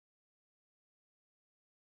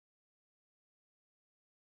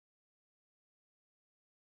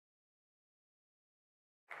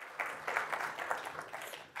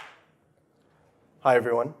Hi,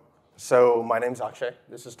 everyone. So my name's Akshay.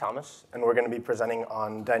 This is Thomas, and we're going to be presenting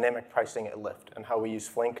on dynamic pricing at Lyft and how we use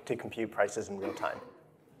Flink to compute prices in real time.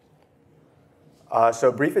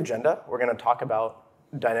 So brief agenda, we're going to talk about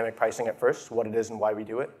dynamic pricing at first, what it is and why we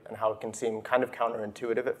do it, and how it can seem kind of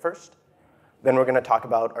counterintuitive at first. Then we're going to talk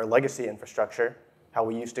about our legacy infrastructure, how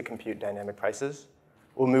we used to compute dynamic prices.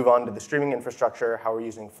 We'll move on to the streaming infrastructure, how we're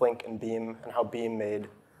using Flink and Beam, and how Beam made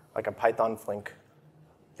like a Python Flink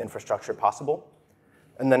infrastructure possible.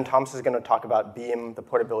 And then Thomas is going to talk about Beam, the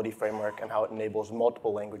portability framework, and how it enables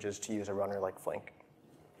multiple languages to use a runner like Flink.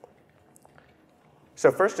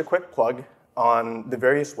 So first, a quick plug on the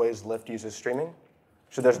various ways Lyft uses streaming.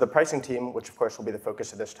 So there's the pricing team, which of course will be the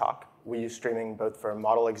focus of this talk. We use streaming both for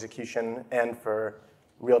model execution and for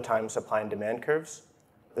real-time supply and demand curves.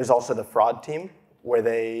 There's also the fraud team, where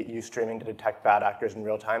they use streaming to detect bad actors in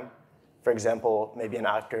real time. For example, maybe an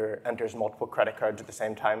actor enters multiple credit cards at the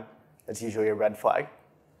same time. That's usually a red flag.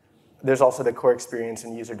 There's also the core experience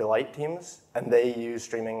and user delight teams, and they use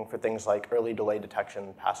streaming for things like early delay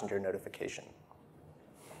detection, passenger notification.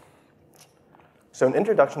 So an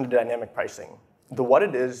introduction to dynamic pricing. The what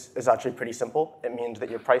it is actually pretty simple. It means that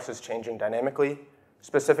your price is changing dynamically.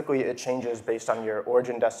 Specifically, it changes based on your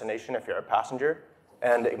origin destination if you're a passenger,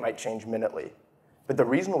 and it might change minutely. But the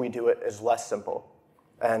reason we do it is less simple.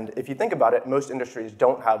 And if you think about it, most industries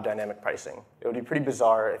don't have dynamic pricing. It would be pretty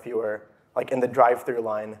bizarre if you were like in the drive-through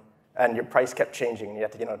line and your price kept changing and you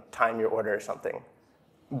had to time your order or something.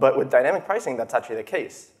 But with dynamic pricing, that's actually the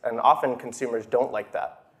case. And often consumers don't like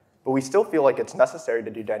that. But we still feel like it's necessary to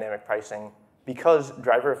do dynamic pricing because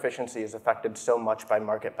driver efficiency is affected so much by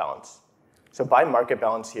market balance. So by market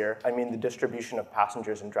balance here, I mean the distribution of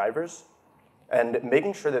passengers and drivers. And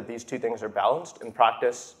making sure that these two things are balanced in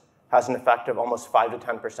practice has an effect of almost 5 to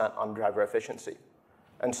 10% on driver efficiency.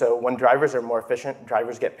 And so when drivers are more efficient,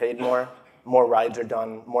 drivers get paid more rides are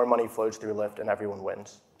done, more money flows through Lyft, and everyone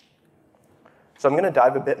wins. So I'm going to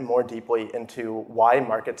dive a bit more deeply into why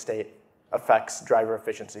market state affects driver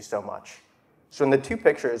efficiency so much. So in the two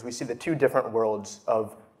pictures, we see the two different worlds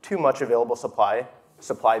of too much available supply,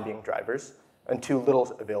 supply being drivers, and too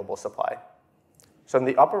little available supply. So in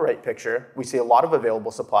the upper right picture, we see a lot of available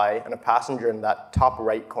supply and a passenger in that top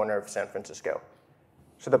right corner of San Francisco.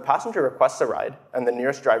 So the passenger requests a ride, and the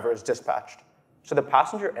nearest driver is dispatched. So the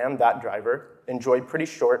passenger and that driver enjoy pretty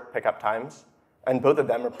short pickup times, and both of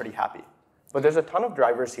them are pretty happy. But there's a ton of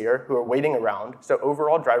drivers here who are waiting around, so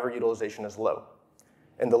overall driver utilization is low.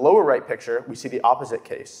 In the lower right picture, we see the opposite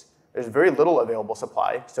case. There's very little available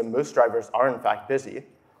supply, so most drivers are in fact busy.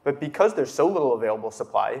 But because there's so little available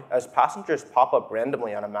supply, as passengers pop up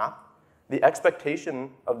randomly on a map, the expectation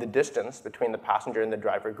of the distance between the passenger and the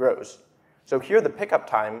driver grows. So here the pickup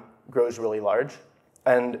time grows really large,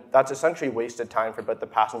 and that's essentially wasted time for both the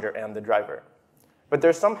passenger and the driver. But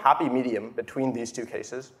there's some happy medium between these two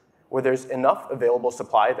cases where there's enough available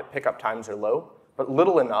supply that pickup times are low, but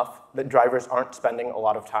little enough that drivers aren't spending a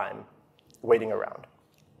lot of time waiting around.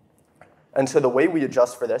 And so the way we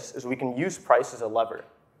adjust for this is we can use price as a lever.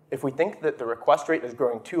 If we think that the request rate is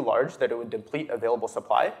growing too large, that it would deplete available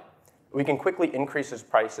supply, we can quickly increase its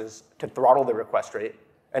prices to throttle the request rate,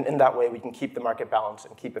 and in that way we can keep the market balance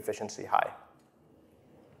and keep efficiency high.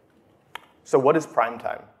 So what is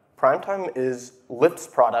primetime? Primetime is Lyft's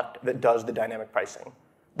product that does the dynamic pricing.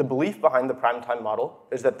 The belief behind the primetime model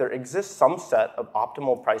is that there exists some set of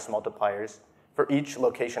optimal price multipliers for each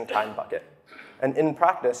location time bucket. And in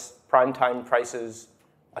practice, primetime prices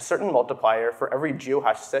a certain multiplier for every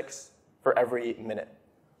geohash 6 for every minute.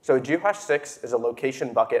 So geohash 6 is a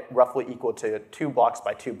location bucket roughly equal to 2 blocks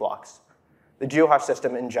by 2 blocks. The geohash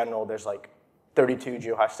system in general, there's like 32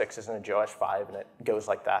 geohash 6s and a geohash 5, and it goes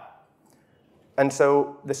like that. And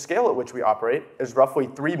so the scale at which we operate is roughly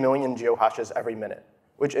 3 million geohashes every minute,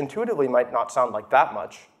 which intuitively might not sound like that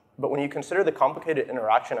much, but when you consider the complicated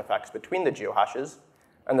interaction effects between the geohashes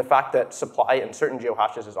and the fact that supply in certain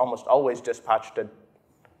geohashes is almost always dispatched to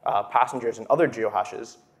passengers in other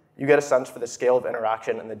geohashes, you get a sense for the scale of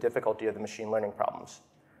interaction and the difficulty of the machine learning problems.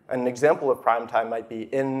 And an example of primetime might be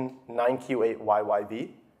in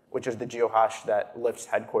 9Q8YYV, which is the geohash that Lyft's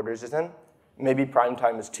headquarters is in. Maybe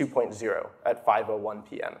primetime is 2.0 at 5:01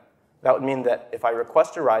 p.m. That would mean that if I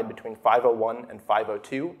request a ride between 5:01 and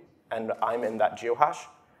 5:02, and I'm in that geohash,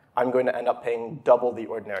 I'm going to end up paying double the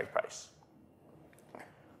ordinary price.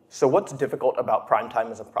 So what's difficult about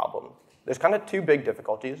primetime as a problem? There's kind of two big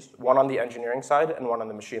difficulties, one on the engineering side and one on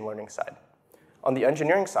the machine learning side. On the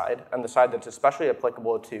engineering side, and the side that's especially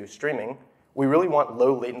applicable to streaming, we really want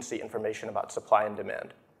low latency information about supply and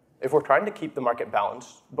demand. If we're trying to keep the market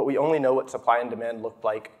balanced, but we only know what supply and demand looked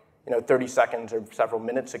like 30 seconds or several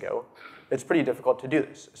minutes ago, it's pretty difficult to do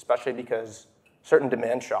this, especially because certain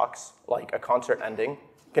demand shocks, like a concert ending,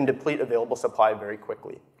 can deplete available supply very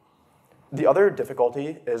quickly. The other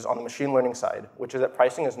difficulty is on the machine learning side, which is that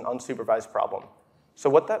pricing is an unsupervised problem. So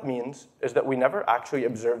what that means is that we never actually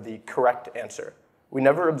observe the correct answer. We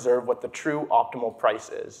never observe what the true optimal price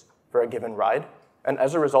is for a given ride, and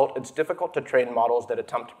as a result, it's difficult to train models that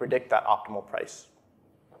attempt to predict that optimal price.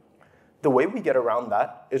 The way we get around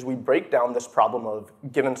that is we break down this problem of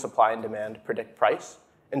given supply and demand predict price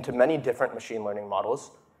into many different machine learning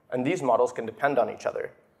models, and these models can depend on each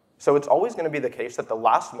other. So it's always going to be the case that the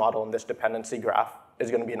last model in this dependency graph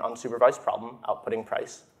is going to be an unsupervised problem, outputting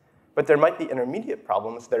price. But there might be intermediate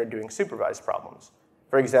problems that are doing supervised problems.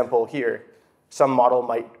 For example, here, some model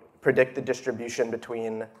might predict the distribution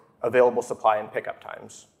between available supply and pickup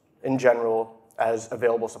times. In general, as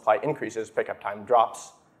available supply increases, pickup time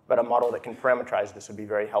drops, but a model that can parameterize this would be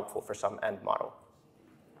very helpful for some end model.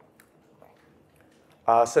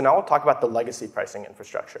 So now we'll talk about the legacy pricing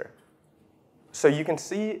infrastructure. So you can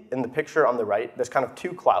see in the picture on the right, there's kind of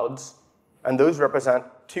two clouds, and those represent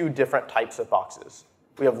two different types of boxes.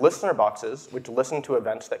 We have listener boxes, which listen to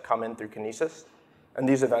events that come in through Kinesis, and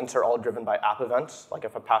these events are all driven by app events. Like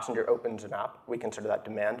if a passenger opens an app, we consider that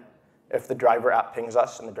demand. If the driver app pings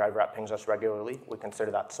us, and the driver app pings us regularly, we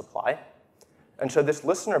consider that supply. And so this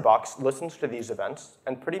listener box listens to these events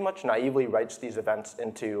and pretty much naively writes these events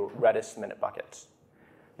into Redis minute buckets.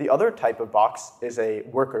 The other type of box is a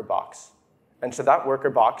worker box. And so that worker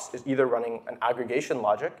box is either running an aggregation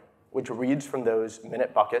logic, which reads from those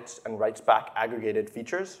minute buckets and writes back aggregated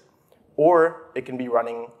features, or it can be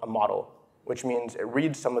running a model, which means it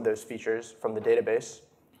reads some of those features from the database,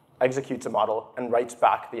 executes a model, and writes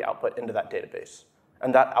back the output into that database.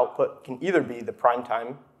 And that output can either be the prime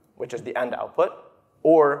time, which is the end output,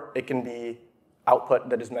 or it can be output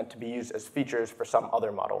that is meant to be used as features for some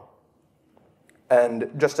other model.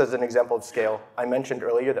 And just as an example of scale, I mentioned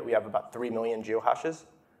earlier that we have about 3 million geohashes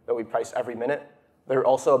that we price every minute. There are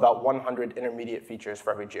also about 100 intermediate features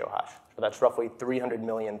for every geohash. So that's roughly 300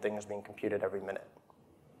 million things being computed every minute.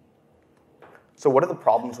 So what are the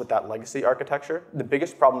problems with that legacy architecture? The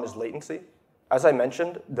biggest problem is latency. As I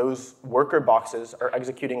mentioned, those worker boxes are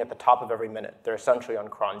executing at the top of every minute. They're essentially on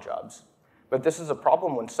cron jobs. But this is a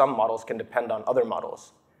problem when some models can depend on other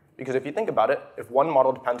models. Because if you think about it, if one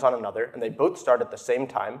model depends on another and they both start at the same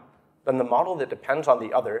time, then the model that depends on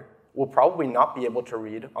the other will probably not be able to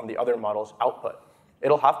read on the other model's output.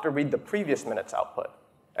 It'll have to read the previous minute's output.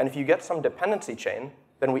 And if you get some dependency chain,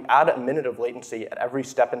 then we add a minute of latency at every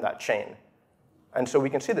step in that chain. And so we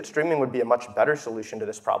can see that streaming would be a much better solution to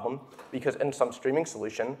this problem, because in some streaming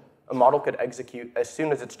solution, a model could execute as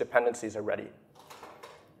soon as its dependencies are ready.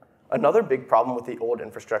 Another big problem with the old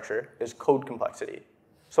infrastructure is code complexity.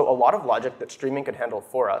 So a lot of logic that streaming could handle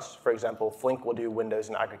for us, for example, Flink will do Windows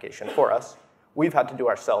and aggregation for us, we've had to do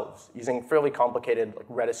ourselves using fairly complicated like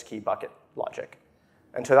Redis key bucket logic.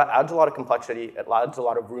 And so that adds a lot of complexity, it adds a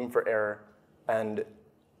lot of room for error, and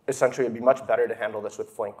essentially it'd be much better to handle this with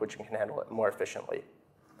Flink, which can handle it more efficiently.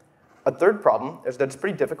 A third problem is that it's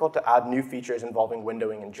pretty difficult to add new features involving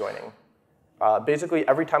windowing and joining. Basically,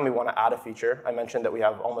 every time we want to add a feature, I mentioned that we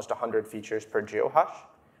have almost 100 features per geohash,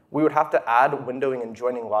 we would have to add windowing and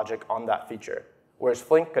joining logic on that feature, whereas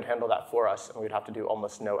Flink could handle that for us, and we'd have to do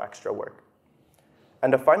almost no extra work.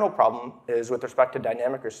 And a final problem is with respect to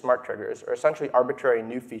dynamic or smart triggers, or essentially arbitrary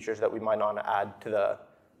new features that we might want to add to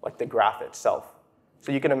the graph itself.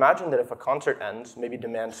 So you can imagine that if a concert ends, maybe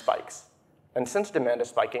demand spikes. And since demand is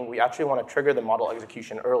spiking, we actually want to trigger the model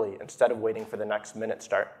execution early instead of waiting for the next minute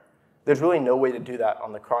start. There's really no way to do that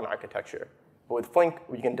on the cron architecture. But with Flink,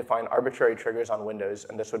 we can define arbitrary triggers on Windows,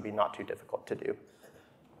 and this would be not too difficult to do.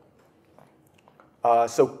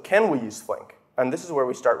 So can we use Flink? And this is where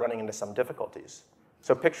we start running into some difficulties.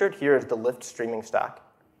 So pictured here is the Lyft streaming stack.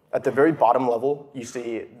 At the very bottom level, you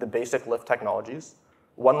see the basic Lyft technologies.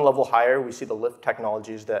 One level higher, we see the Lyft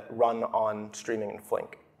technologies that run on streaming in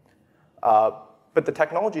Flink. But the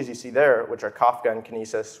technologies you see there, which are Kafka and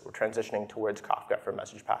Kinesis, we're transitioning towards Kafka for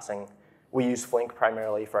message passing. We use Flink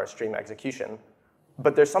primarily for our stream execution.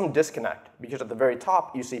 But there's some disconnect, because at the very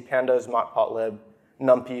top, you see pandas, matplotlib,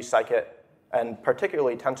 numpy, scikit, and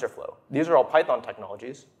particularly TensorFlow. These are all Python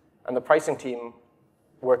technologies, and the pricing team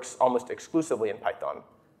works almost exclusively in Python.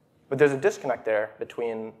 But there's a disconnect there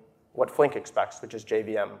between what Flink expects, which is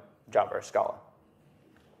JVM, Java, or Scala.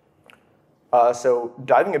 So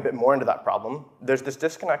diving a bit more into that problem, there's this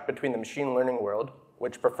disconnect between the machine learning world,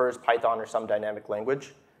 which prefers Python or some dynamic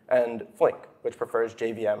language, and Flink, which prefers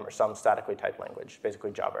JVM or some statically typed language,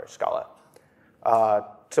 basically Java or Scala.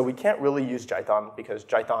 So we can't really use Jython because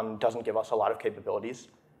Jython doesn't give us a lot of capabilities.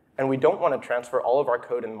 And we don't want to transfer all of our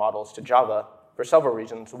code and models to Java for several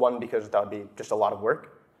reasons. One, because that would be just a lot of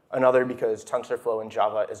work. Another, because TensorFlow in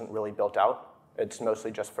Java isn't really built out. It's mostly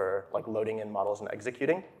just for like loading in models and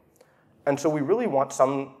executing. And so we really want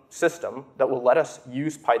some system that will let us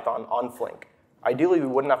use Python on Flink. Ideally, we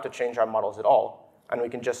wouldn't have to change our models at all, and we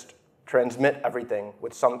can just transmit everything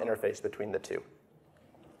with some interface between the two.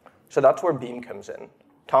 So that's where Beam comes in.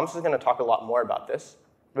 Thomas is going to talk a lot more about this,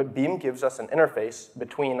 but Beam gives us an interface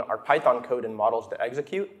between our Python code and models to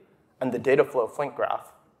execute and the Dataflow Flink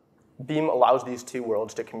graph. Beam allows these two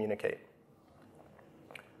worlds to communicate.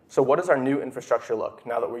 So what does our new infrastructure look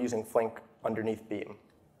now that we're using Flink underneath Beam?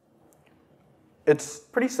 It's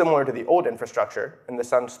pretty similar to the old infrastructure in the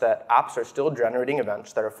sense that apps are still generating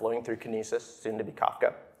events that are flowing through Kinesis, soon to be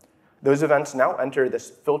Kafka. Those events now enter this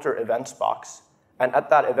filter events box, and at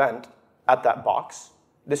that event, at that box,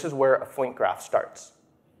 this is where a Flink graph starts.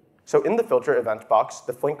 So in the filter event box,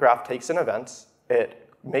 the Flink graph takes in events, it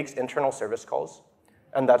makes internal service calls,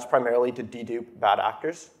 and that's primarily to dedupe bad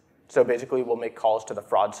actors. So basically, we'll make calls to the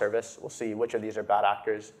fraud service. We'll see which of these are bad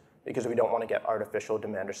actors because we don't want to get artificial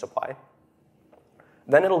demand or supply.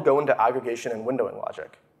 Then it'll go into aggregation and windowing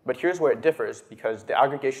logic. But here's where it differs because the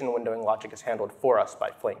aggregation and windowing logic is handled for us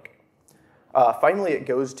by Flink. Finally, it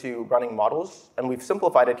goes to running models, and we've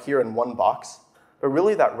simplified it here in one box. But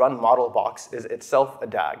really, that run model box is itself a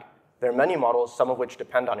DAG. There are many models, some of which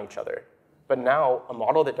depend on each other. But now, a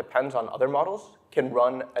model that depends on other models can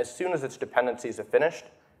run as soon as its dependencies are finished,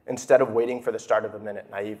 instead of waiting for the start of a minute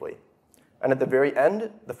naively. And at the very end,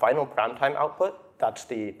 the final prime time output, that's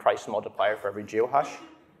the price multiplier for every geohash,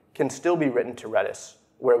 can still be written to Redis,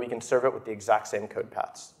 where we can serve it with the exact same code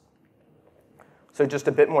paths. So just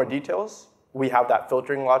a bit more details. We have that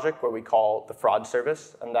filtering logic where we call the fraud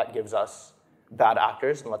service, and that gives us bad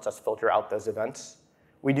actors and lets us filter out those events.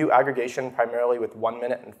 We do aggregation primarily with 1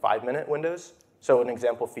 minute and 5 minute windows. So an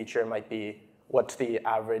example feature might be, what's the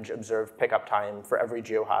average observed pickup time for every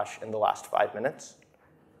geohash in the last 5 minutes?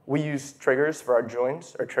 We use triggers for our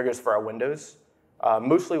joins, or triggers for our windows,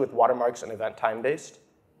 mostly with watermarks and event time based,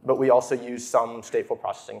 but we also use some stateful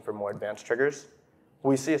processing for more advanced triggers.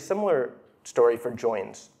 We see a similar story for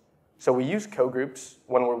joins. So we use co-groups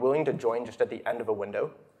when we're willing to join just at the end of a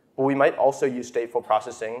window, but we might also use stateful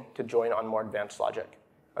processing to join on more advanced logic.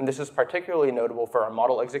 And this is particularly notable for our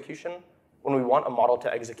model execution when we want a model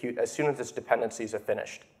to execute as soon as its dependencies are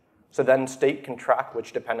finished. So then state can track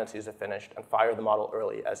which dependencies are finished and fire the model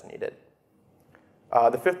early as needed.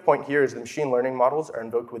 The fifth point here is the machine learning models are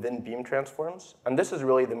invoked within Beam transforms. And this is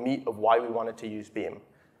really the meat of why we wanted to use Beam,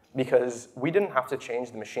 because we didn't have to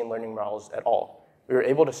change the machine learning models at all. We were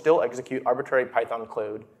able to still execute arbitrary Python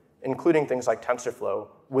code, including things like TensorFlow,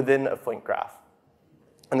 within a Flink graph.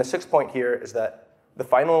 And the sixth point here is that the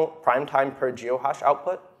final prime time per geohash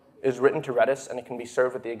output is written to Redis, and it can be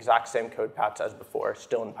served with the exact same code paths as before,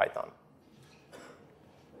 still in Python.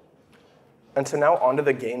 And so now onto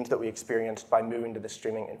the gains that we experienced by moving to the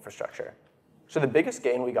streaming infrastructure. So the biggest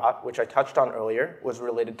gain we got, which I touched on earlier, was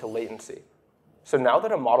related to latency. So now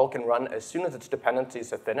that a model can run as soon as its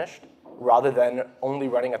dependencies have finished, rather than only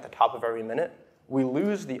running at the top of every minute, we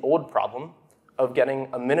lose the old problem of getting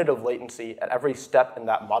a minute of latency at every step in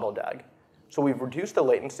that model DAG. So we've reduced the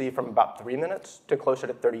latency from about 3 minutes to closer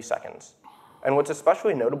to 30 seconds. And what's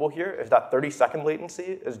especially notable here is that 30-second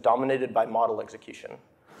latency is dominated by model execution.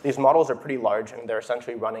 These models are pretty large, and they're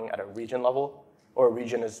essentially running at a region level, or a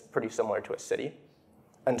region is pretty similar to a city.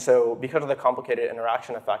 And so because of the complicated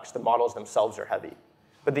interaction effects, the models themselves are heavy.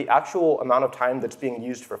 But the actual amount of time that's being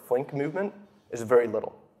used for Flink movement is very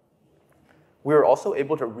little. We were also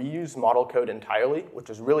able to reuse model code entirely, which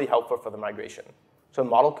was really helpful for the migration. So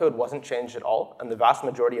model code wasn't changed at all, and the vast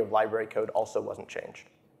majority of library code also wasn't changed.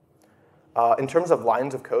 In terms of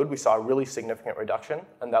lines of code, we saw a really significant reduction,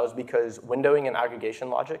 and that was because windowing and aggregation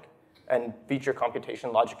logic and feature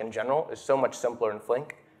computation logic in general is so much simpler in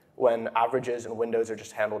Flink when averages and windows are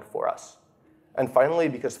just handled for us. And finally,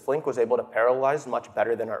 because Flink was able to parallelize much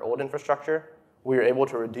better than our old infrastructure, we were able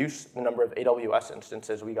to reduce the number of AWS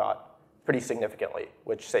instances we got pretty significantly,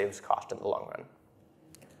 which saves cost in the long run.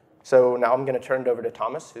 So now I'm going to turn it over to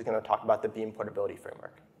Thomas, who's going to talk about the Beam portability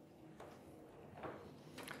framework.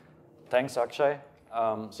 Thanks, Akshay.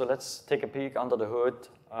 So let's take a peek under the hood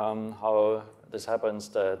how this happens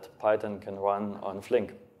that Python can run on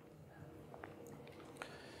Flink.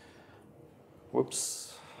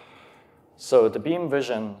 Whoops. So the Beam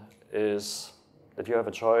vision is that you have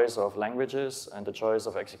a choice of languages and a choice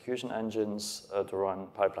of execution engines to run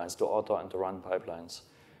pipelines, to author and to run pipelines.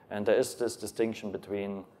 And there is this distinction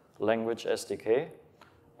between language SDK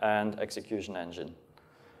and execution engine.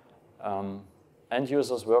 End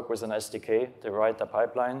users work with an SDK, they write the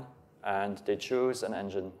pipeline, and they choose an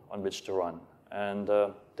engine on which to run. And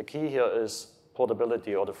the key here is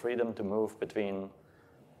portability, or the freedom to move between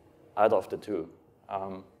either of the two.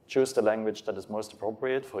 Choose the language that is most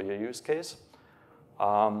appropriate for your use case,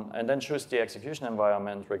 and then choose the execution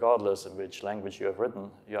environment, regardless of which language you have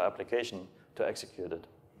written your application, to execute it.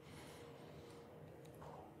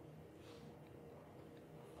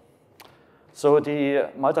 So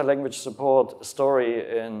the multi-language support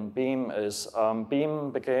story in Beam is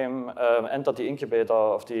Beam entered the incubator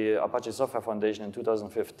of the Apache Software Foundation in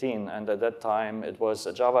 2015, and at that time it was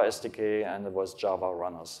a Java SDK and it was Java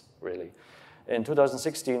runners, really. In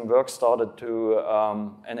 2016, work started to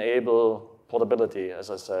enable portability,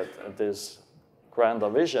 as I said, this grander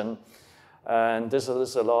vision, and this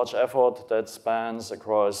is a large effort that spans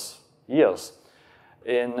across years.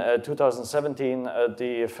 In 2017,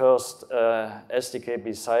 the first SDK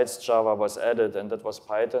besides Java was added, and that was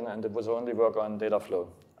Python, and it was only work on data flow.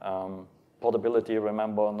 Portability,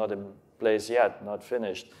 remember, not in place yet, not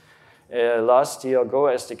finished. Last year, Go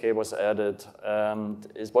SDK was added.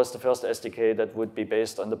 It was the first SDK that would be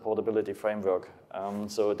based on the portability framework.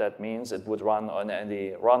 So that means it would run on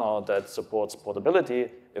any runner that supports portability,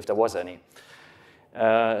 if there was any.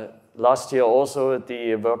 Last year also,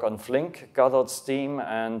 the work on Flink gathered steam,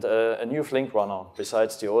 and a new Flink runner,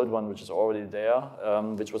 besides the old one, which is already there,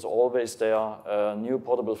 which was always there, a new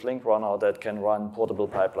portable Flink runner that can run portable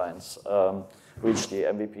pipelines, reached the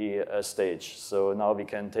MVP stage. So now we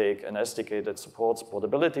can take an SDK that supports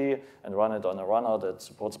portability and run it on a runner that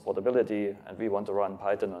supports portability, and we want to run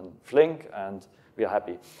Python on Flink, and we are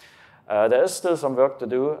happy. There is still some work to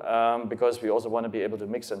do, because we also want to be able to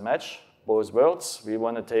mix and match both worlds. We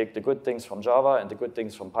want to take the good things from Java and the good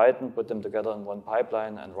things from Python, put them together in one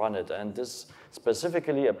pipeline and run it. And this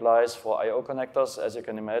specifically applies for I/O connectors, as you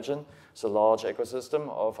can imagine. It's a large ecosystem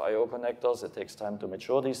of I/O connectors. It takes time to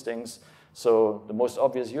mature these things. So the most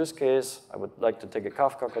obvious use case, I would like to take a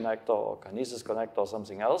Kafka connector or Kinesis connector or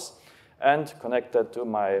something else and connect that to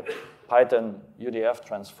my Python UDF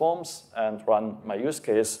transforms and run my use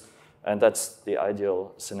case. And that's the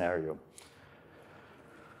ideal scenario.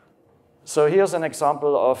 So here's an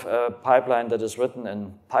example of a pipeline that is written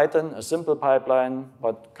in Python, a simple pipeline,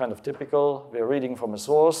 but kind of typical. We're reading from a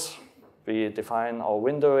source. We define our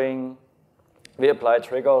windowing. We apply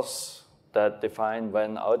triggers that define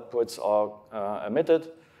when outputs are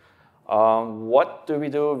emitted. What do?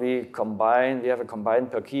 We combine. We have a combine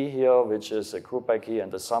per key here, which is a group by key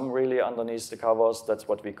and a sum really underneath the covers. That's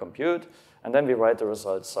what we compute. And then we write the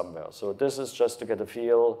results somewhere. So this is just to get a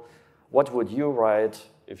feel. What would you write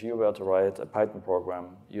if you were to write a Python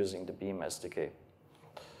program using the Beam SDK?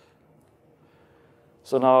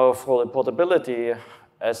 So now for the portability,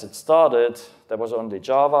 as it started, there was only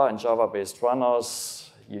Java and Java-based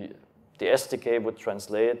runners. The SDK would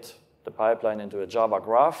translate the pipeline into a Java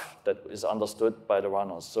graph that is understood by the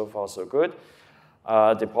runners. So far, so good.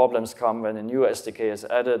 The problems come when a new SDK is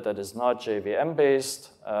added that is not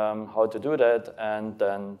JVM-based, how to do that. And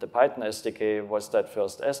then the Python SDK was that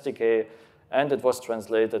first SDK, and it was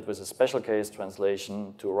translated with a special case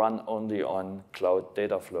translation to run only on cloud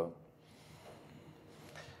data flow.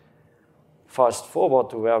 Fast forward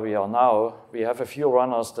to where we are now, we have a few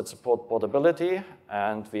runners that support portability,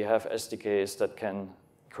 and we have SDKs that can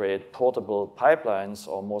create portable pipelines,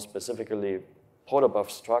 or more specifically, protobuf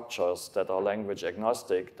structures that are language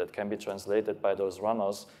agnostic that can be translated by those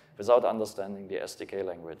runners without understanding the SDK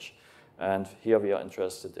language. And here we are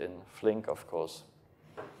interested in Flink, of course.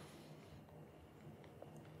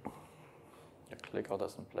 The clicker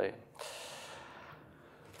doesn't play.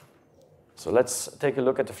 So let's take a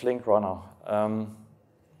look at the Flink runner.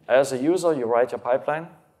 As a user, you write your pipeline,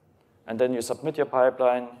 and then you submit your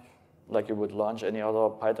pipeline like you would launch any other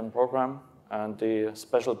Python program. And the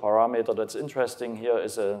special parameter that's interesting here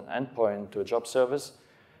is an endpoint to a job service.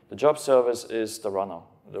 The job service is the runner.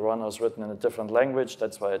 The runner is written in a different language.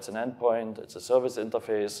 That's why it's an endpoint. It's a service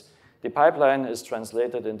interface. The pipeline is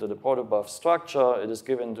translated into the protobuf structure. It is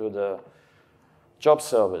given to the job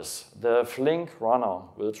service. The Flink runner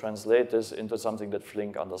will translate this into something that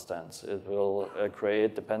Flink understands. It will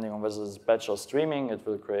create, depending on whether it's batch or streaming, it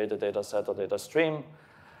will create a data set or data stream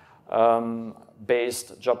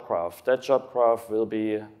based job graph. That job graph will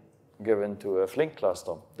be given to a Flink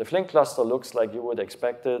cluster. The Flink cluster looks like you would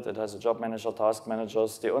expect it. It has a job manager, task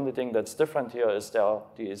managers. The only thing that's different here is there are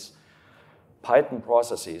these Python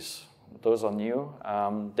processes. Those are new.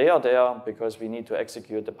 They are there because we need to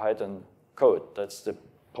execute the Python code. That's the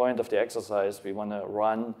point of the exercise. We want to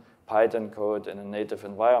run Python code in a native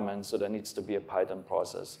environment, so there needs to be a Python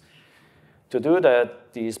process. To do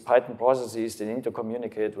that, these Python processes, they need to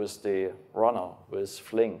communicate with the runner, with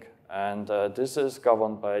Flink. And this is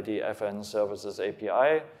governed by the FN Services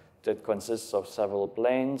API that consists of several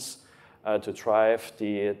planes to drive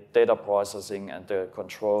the data processing and the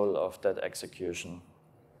control of that execution.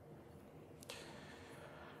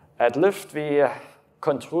 At Lyft, we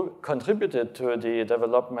contributed to the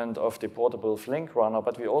development of the portable Flink runner,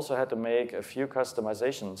 but we also had to make a few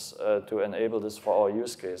customizations to enable this for our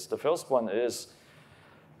use case. The first one is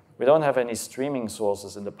we don't have any streaming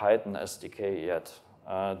sources in the Python SDK yet.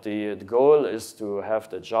 The goal is to have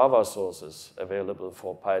the Java sources available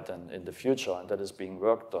for Python in the future, and that is being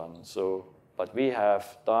worked on. But we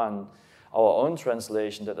have done our own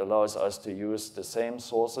translation that allows us to use the same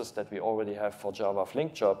sources that we already have for Java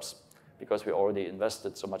Flink jobs, because we already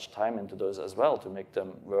invested so much time into those as well to make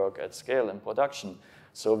them work at scale in production.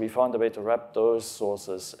 So we found a way to wrap those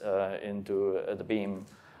sources into the Beam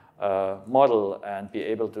model and be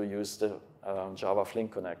able to use the Java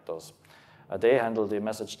Flink connectors. They handle the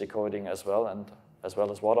message decoding as well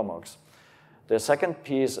as watermarks. The second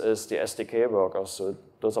piece is the SDK workers. So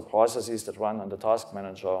those are processes that run on the task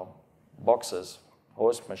manager boxes,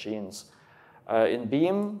 host machines. In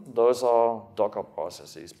Beam, those are Docker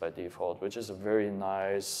processes by default, which is a very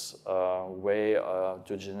nice way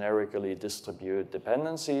to generically distribute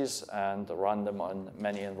dependencies and run them on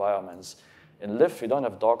many environments. In Lyft, we don't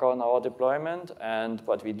have Docker in our deployment,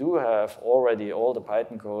 but we do have already all the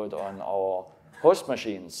Python code on our host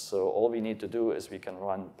machines. So all we need to do is we can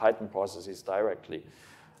run Python processes directly.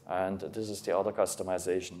 And this is the other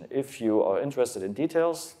customization. If you are interested in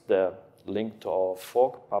details, the link to our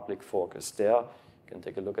fork, public fork, is there. You can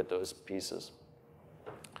take a look at those pieces.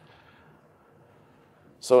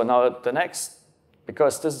 So now the next,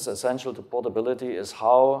 because this is essential to portability, is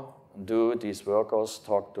how do these workers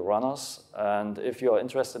talk to runners? And if you're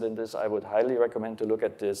interested in this, I would highly recommend to look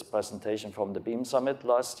at this presentation from the Beam Summit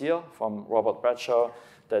last year from Robert Bradshaw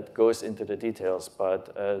that goes into the details.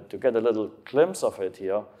 But to get a little glimpse of it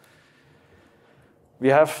here, we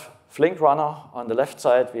have Flink runner on the left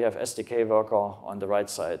side, we have SDK worker on the right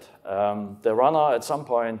side. The runner at some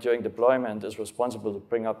point during deployment is responsible to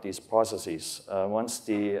bring up these processes. Once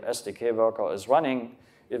the SDK worker is running,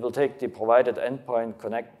 it will take the provided endpoint,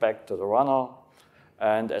 connect back to the runner,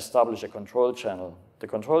 and establish a control channel. The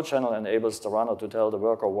control channel enables the runner to tell the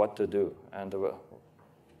worker what to do. And the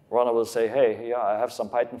runner will say, hey, here I have some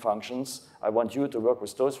Python functions. I want you to work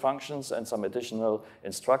with those functions and some additional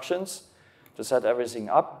instructions. To set everything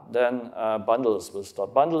up, then bundles will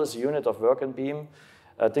start. Bundle is a unit of work in Beam.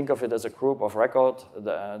 Think of it as a group of records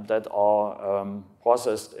that are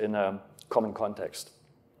processed in a common context.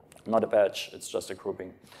 Not a batch, it's just a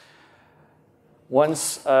grouping.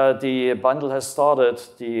 Once the bundle has started,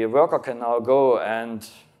 the worker can now go and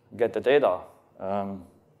get the data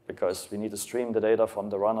because we need to stream the data from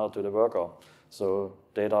the runner to the worker. So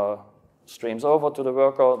data streams over to the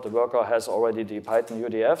worker. The worker has already the Python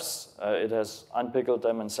UDFs. It has unpickled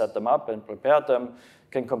them and set them up and prepared them,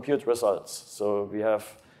 can compute results. So we have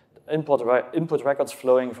input records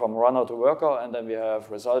flowing from runner to worker, and then we have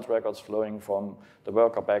result records flowing from the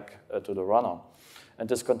worker back to the runner. And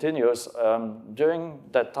this continues. During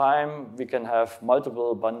that time, we can have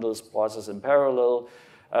multiple bundles processed in parallel.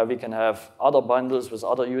 We can have other bundles with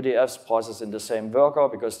other UDFs processed in the same worker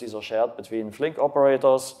because these are shared between Flink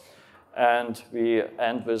operators. And we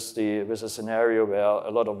end with a scenario where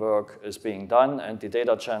a lot of work is being done and the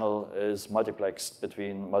data channel is multiplexed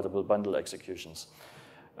between multiple bundle executions.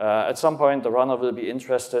 At some point, the runner will be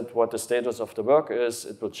interested what the status of the work is.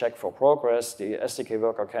 It will check for progress. The SDK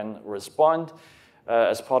worker can respond.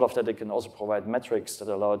 As part of that, it can also provide metrics that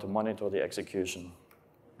allow it to monitor the execution.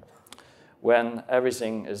 When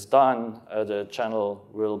everything is done, the channel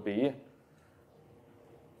will be.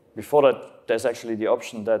 Before that, there's actually the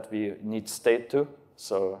option that we need state to.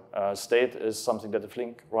 So state is something that the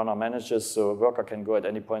Flink runner manages, so a worker can go at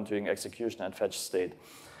any point during execution and fetch state.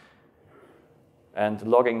 And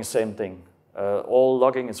logging, same thing. All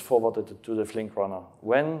logging is forwarded to the Flink runner.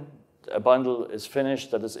 When a bundle is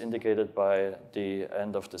finished, that is indicated by the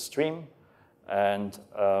end of the stream. And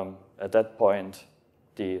at that point,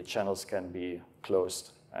 the channels can be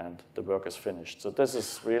closed and the work is finished. So this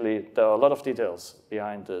is really, there are a lot of details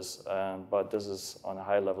behind this, but this is on a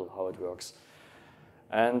high level how it works.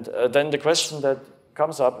 And then the question that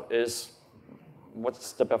comes up is,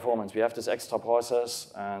 what's the performance? We have this extra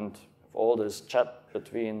process and all this chat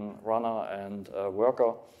between runner and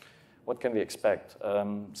worker. What can we expect?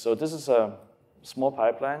 So this is a small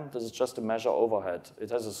pipeline. This is just to measure overhead. It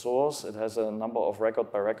has a source. It has a number of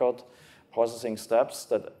record-by-record processing steps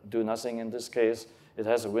that do nothing in this case. It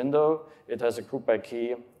has a window. It has a group by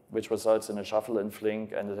key, which results in a shuffle in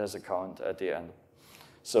Flink, and it has a count at the end.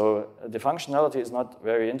 So the functionality is not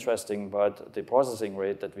very interesting, but the processing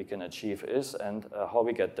rate that we can achieve is, and how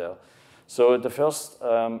we get there. So the first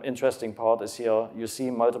interesting part is here. You see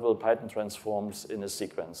multiple Python transforms in a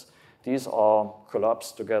sequence. These are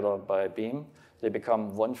collapsed together by Beam. They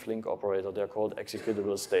become one Flink operator. They're called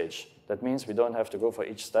executable stage. That means we don't have to go for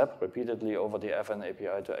each step repeatedly over the FN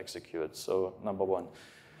API to execute. So number one.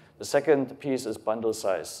 The second piece is bundle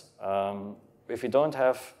size. If we don't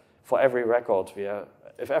have, for every record,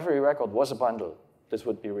 if every record was a bundle, this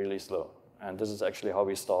would be really slow. And this is actually how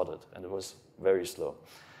we started, and it was very slow.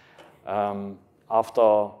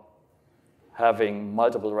 After having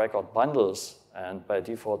multiple record bundles, and by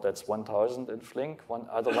default that's 1,000 in Flink,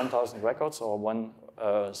 either 1,000 records or 1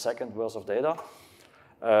 second worth of data,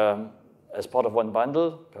 as part of one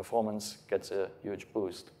bundle, performance gets a huge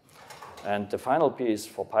boost. And the final piece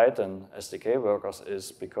for Python SDK workers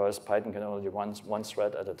is because Python can only run one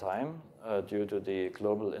thread at a time due to the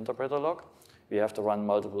global interpreter lock. We have to run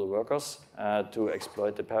multiple workers to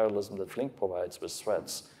exploit the parallelism that Flink provides with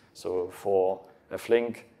threads. So for a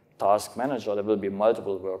Flink task manager, there will be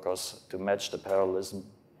multiple workers to match the parallelism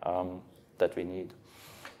that we need.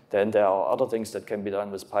 Then there are other things that can be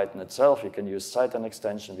done with Python itself. We can use Cython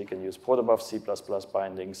extension. We can use protobuf C++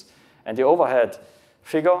 bindings. And the overhead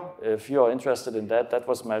figure, if you are interested in that, that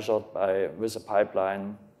was measured with a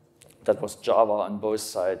pipeline that was Java on both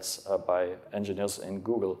sides by engineers in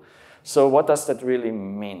Google. So what does that really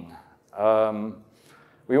mean?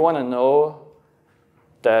 We want to know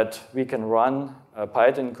that we can run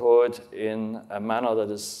Python code in a manner that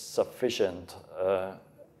is sufficient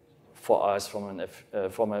for us from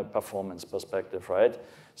a performance perspective, right?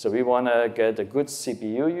 So we want to get a good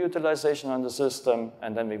CPU utilization on the system,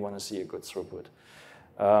 and then we want to see a good throughput.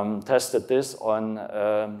 Tested this on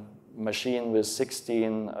a machine with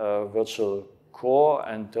 16 virtual core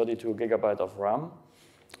and 32 GB of RAM,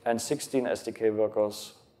 and 16 SDK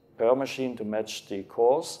workers per machine to match the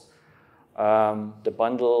cores. The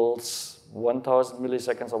bundles 1,000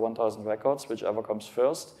 milliseconds or 1,000 records, whichever comes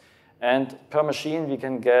first. And per machine, we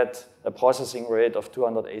can get a processing rate of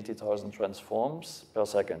 280,000 transforms per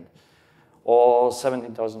second, or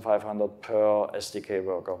 17,500 per SDK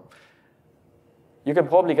worker. You can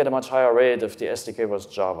probably get a much higher rate if the SDK was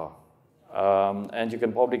Java. And you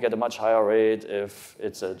can probably get a much higher rate if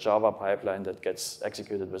it's a Java pipeline that gets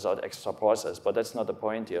executed without extra process. But that's not the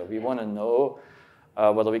point here. We want to know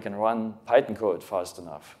whether we can run Python code fast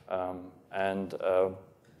enough.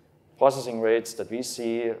 Processing rates that we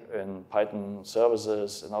see in Python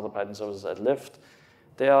services and other Python services at Lyft,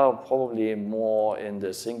 they are probably more in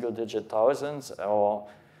the single-digit thousands or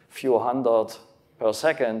few hundred per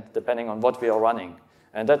second, depending on what we are running.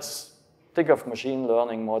 And that's, think of machine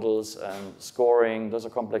learning models and scoring. Those are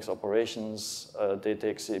complex operations. They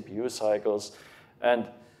take CPU cycles. And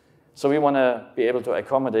so we want to be able to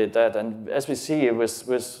accommodate that. And as we see with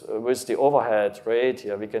the overhead rate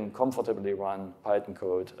here, we can comfortably run Python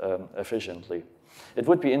code efficiently. It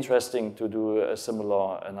would be interesting to do a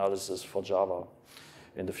similar analysis for Java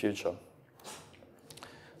in the future.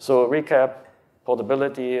 So recap,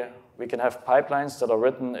 portability. We can have pipelines that are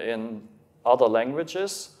written in other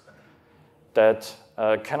languages that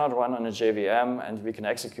cannot run on a JVM, and we can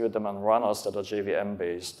execute them on runners that are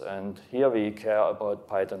JVM-based. And here we care about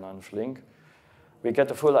Python and Flink. We get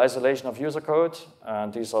the full isolation of user code,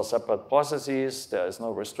 and these are separate processes. There is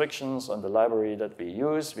no restrictions on the library that we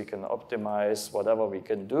use. We can optimize whatever we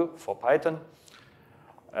can do for Python.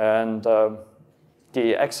 And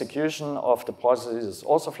the execution of the processes is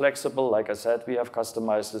also flexible. Like I said, we have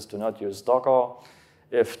customized this to not use Docker.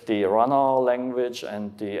 If the runner language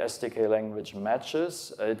and the SDK language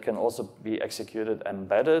matches, it can also be executed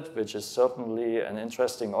embedded, which is certainly an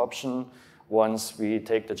interesting option once we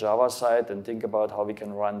take the Java side and think about how we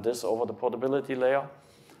can run this over the portability layer.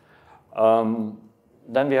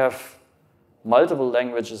 Then we have multiple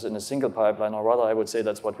languages in a single pipeline, or rather I would say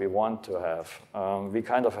that's what we want to have. We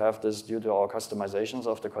kind of have this due to our customizations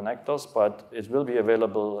of the connectors, but it will be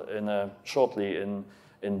available shortly in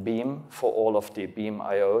Beam for all of the Beam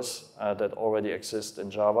IOs that already exist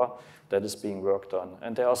in Java that is being worked on.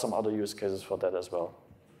 And there are some other use cases for that as well.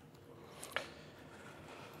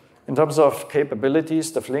 In terms of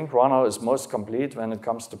capabilities, the Flink runner is most complete when it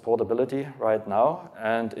comes to portability right now,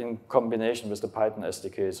 and in combination with the Python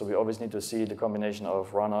SDK. So we always need to see the combination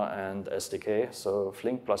of runner and SDK. So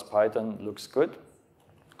Flink plus Python looks good.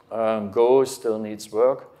 Go still needs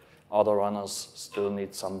work. other runners still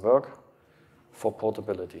need some work for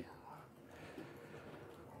portability.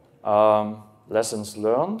 Lessons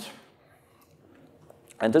learned.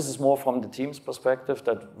 And this is more from the team's perspective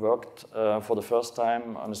that worked for the first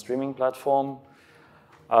time on a streaming platform.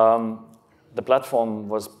 The platform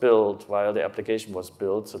was built while the application was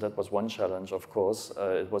built, so that was one challenge, of course.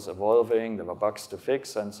 It was evolving, there were bugs to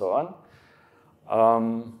fix, and so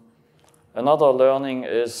on. Another learning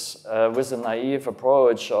is with a naive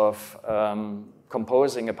approach of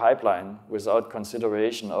composing a pipeline without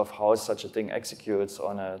consideration of how such a thing executes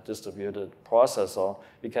on a distributed processor,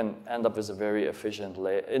 we can end up with a very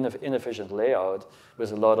inefficient layout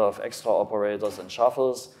with a lot of extra operators and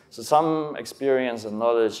shuffles. So some experience and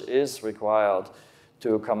knowledge is required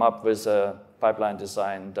to come up with a pipeline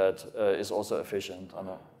design that is also efficient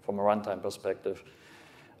from a runtime perspective.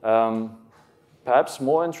 Perhaps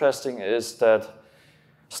more interesting is that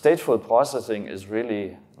stateful processing is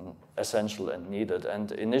really essential and needed.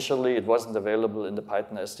 And initially, it wasn't available in the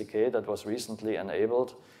Python SDK that was recently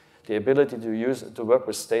enabled. The ability to work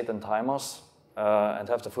with state and timers and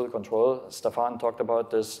have the full control. Stefan talked about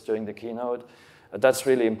this during the keynote. That's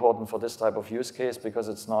really important for this type of use case because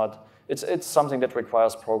it's something that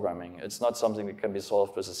requires programming. It's not something that can be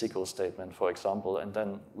solved with a SQL statement, for example, and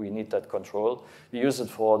then we need that control. We use it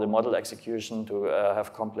for the model execution to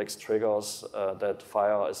have complex triggers that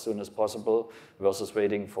fire as soon as possible versus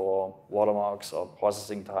waiting for watermarks or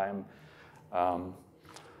processing time.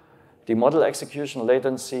 The model execution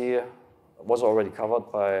latency was already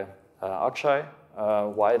covered by Akshay,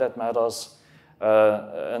 why that matters.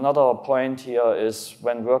 Another point here is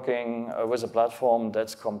when working with a platform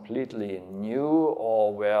that's completely new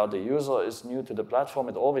or where the user is new to the platform,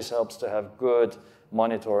 it always helps to have good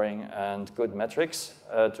monitoring and good metrics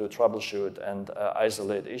to troubleshoot and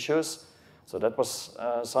isolate issues. So that was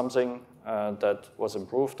something that was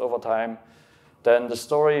improved over time. Then the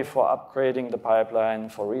story for upgrading the pipeline,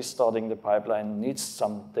 for restarting the pipeline needs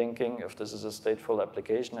some thinking if this is a stateful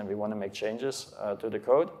application and we want to make changes to the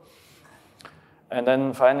code. And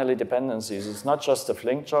then finally, dependencies. It's not just the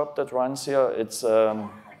Flink job that runs here. The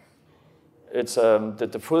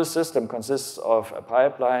full system consists of a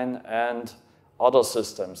pipeline and other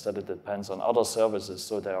systems that it depends on, other services.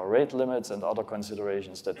 So there are rate limits and other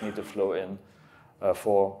considerations that need to flow in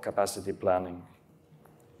for capacity planning.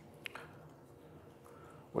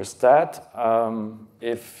 With that,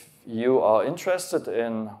 if you are interested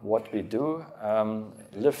in what we do,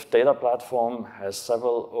 Lyft Data Platform has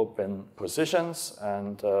several open positions,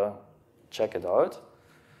 and check it out.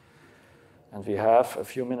 And we have a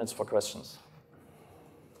few minutes for questions.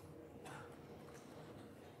 Do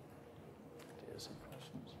you have some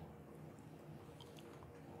questions?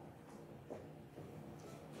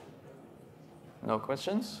 No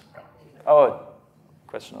questions? Oh,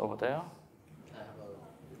 question over there.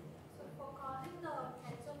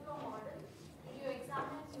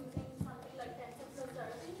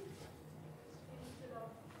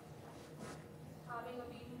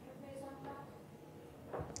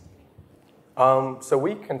 So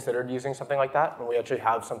we considered using something like that, and we actually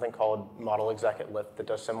have something called Model Exec at Lyft that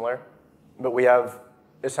does similar. But we have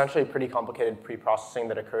essentially pretty complicated pre-processing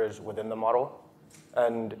that occurs within the model.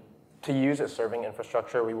 And to use a serving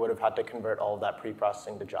infrastructure, we would have had to convert all of that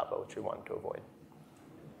pre-processing to Java, which we wanted to avoid.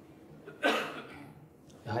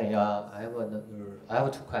 Hi, I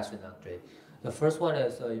have two questions actually. The first one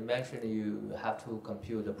is you mentioned you have to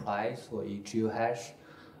compute the price for each geohash.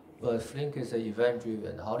 But Flink is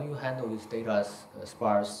event-driven. How do you handle this data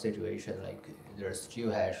sparse situation? Like there's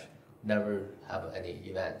geohash, never have any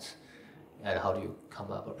events. And how do you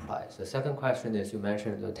come up with a price? The second question is you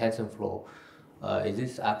mentioned the Tensorflow. Is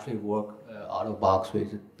this actually work out of box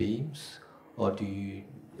with beams? Or do you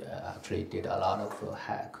actually did a lot of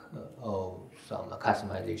hack or some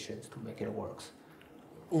customizations to make it work?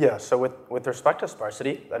 Yeah, so with respect to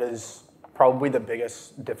sparsity, that is probably the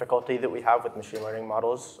biggest difficulty that we have with machine learning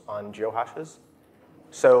models on geohashes.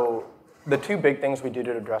 So the two big things we do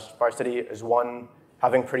to address sparsity is one,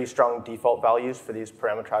 having pretty strong default values for these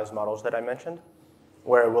parameterized models that I mentioned,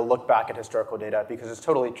 where we'll look back at historical data because it's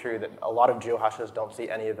totally true that a lot of geohashes don't see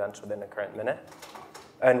any events within a current minute.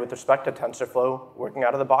 And with respect to TensorFlow working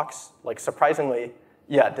out of the box, like surprisingly,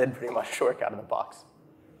 yeah, it did pretty much work out of the box.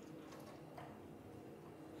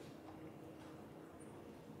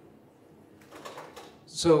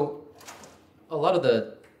 So a lot of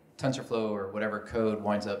the TensorFlow or whatever code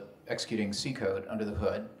winds up executing C code under the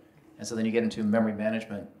hood. And so then you get into memory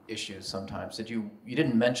management issues sometimes. You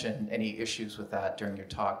didn't mention any issues with that during your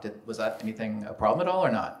talk. Was that anything a problem at all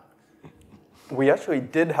or not? We actually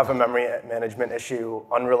did have a memory management issue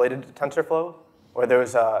unrelated to TensorFlow. Or there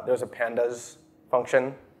was a pandas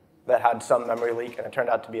function that had some memory leak, and it turned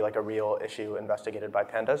out to be like a real issue investigated by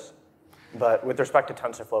pandas. But with respect to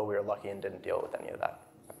TensorFlow, we were lucky and didn't deal with any of that.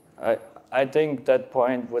 I think that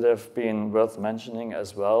point would have been worth mentioning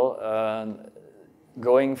as well.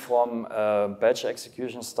 Going from a batch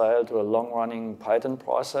execution style to a long-running Python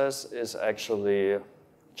process is actually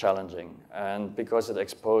challenging, and because it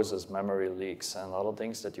exposes memory leaks and other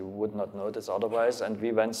things that you would not notice otherwise. And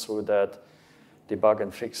we went through that debug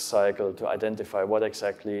and fix cycle to identify what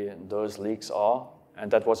exactly those leaks are, and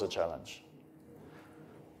that was a challenge.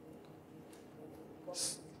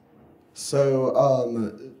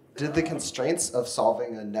 So did the constraints of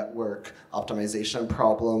solving a network optimization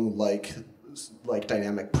problem like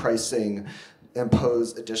dynamic pricing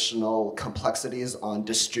impose additional complexities on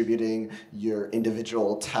distributing your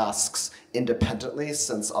individual tasks independently,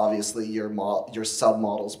 since obviously your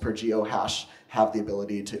submodels per geohash have the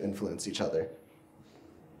ability to influence each other?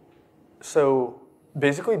 So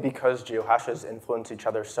basically, because geohashes influence each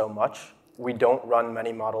other so much, we don't run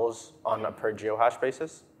many models on a per geohash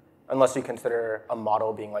basis, unless you consider a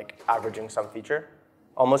model being like averaging some feature.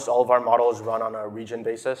 Almost all of our models run on a region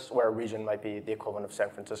basis, where a region might be the equivalent of San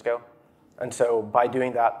Francisco. And so by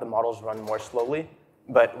doing that, the models run more slowly,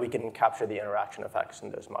 but we can capture the interaction effects in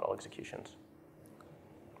those model executions.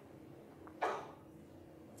 A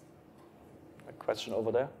question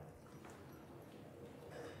over there?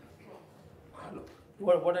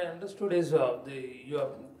 What I understood is you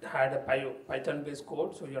have had a Python-based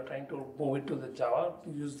code, so you're trying to move it to the Java to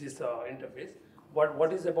use this interface.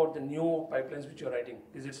 What is about the new pipelines which you're writing?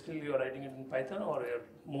 Is it still you're writing it in Python, or you're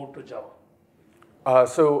moved to Java?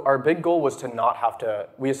 So our big goal was to not have to,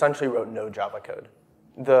 we essentially wrote no Java code.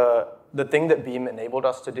 The thing that Beam enabled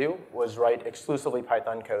us to do was write exclusively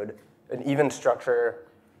Python code and even structure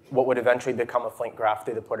what would eventually become a Flink graph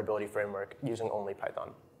through the portability framework using only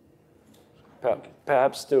Python.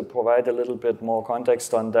 Perhaps to provide a little bit more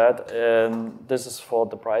context on that, this is for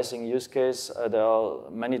the pricing use case. There are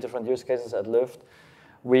many different use cases at Lyft.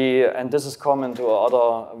 And this is common to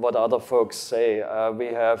what other folks say.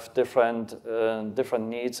 We have different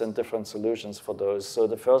needs and different solutions for those. So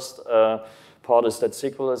the first part is that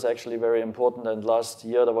SQL is actually very important. And last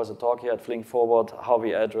year there was a talk here at Flink Forward how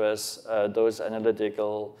we address those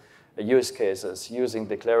analytical use cases using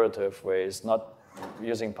declarative ways, not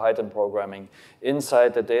using Python programming.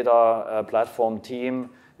 Inside the data platform team,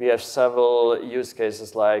 we have several use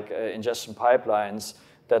cases like ingestion pipelines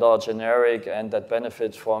that are generic and that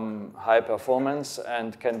benefit from high performance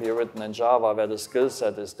and can be written in Java where the skill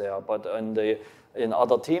set is there. But in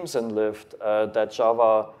other teams in Lyft, that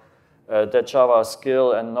Java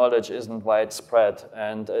skill and knowledge isn't widespread,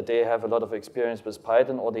 and they have a lot of experience with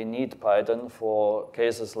Python, or they need Python for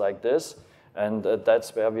cases like this. And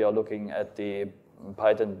that's where we are looking at the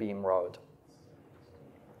Python Beam route.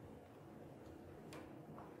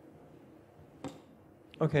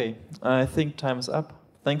 Okay, I think time is up.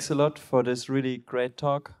 Thanks a lot for this really great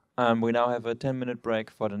talk. We now have a 10-minute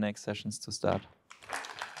break for the next sessions to start.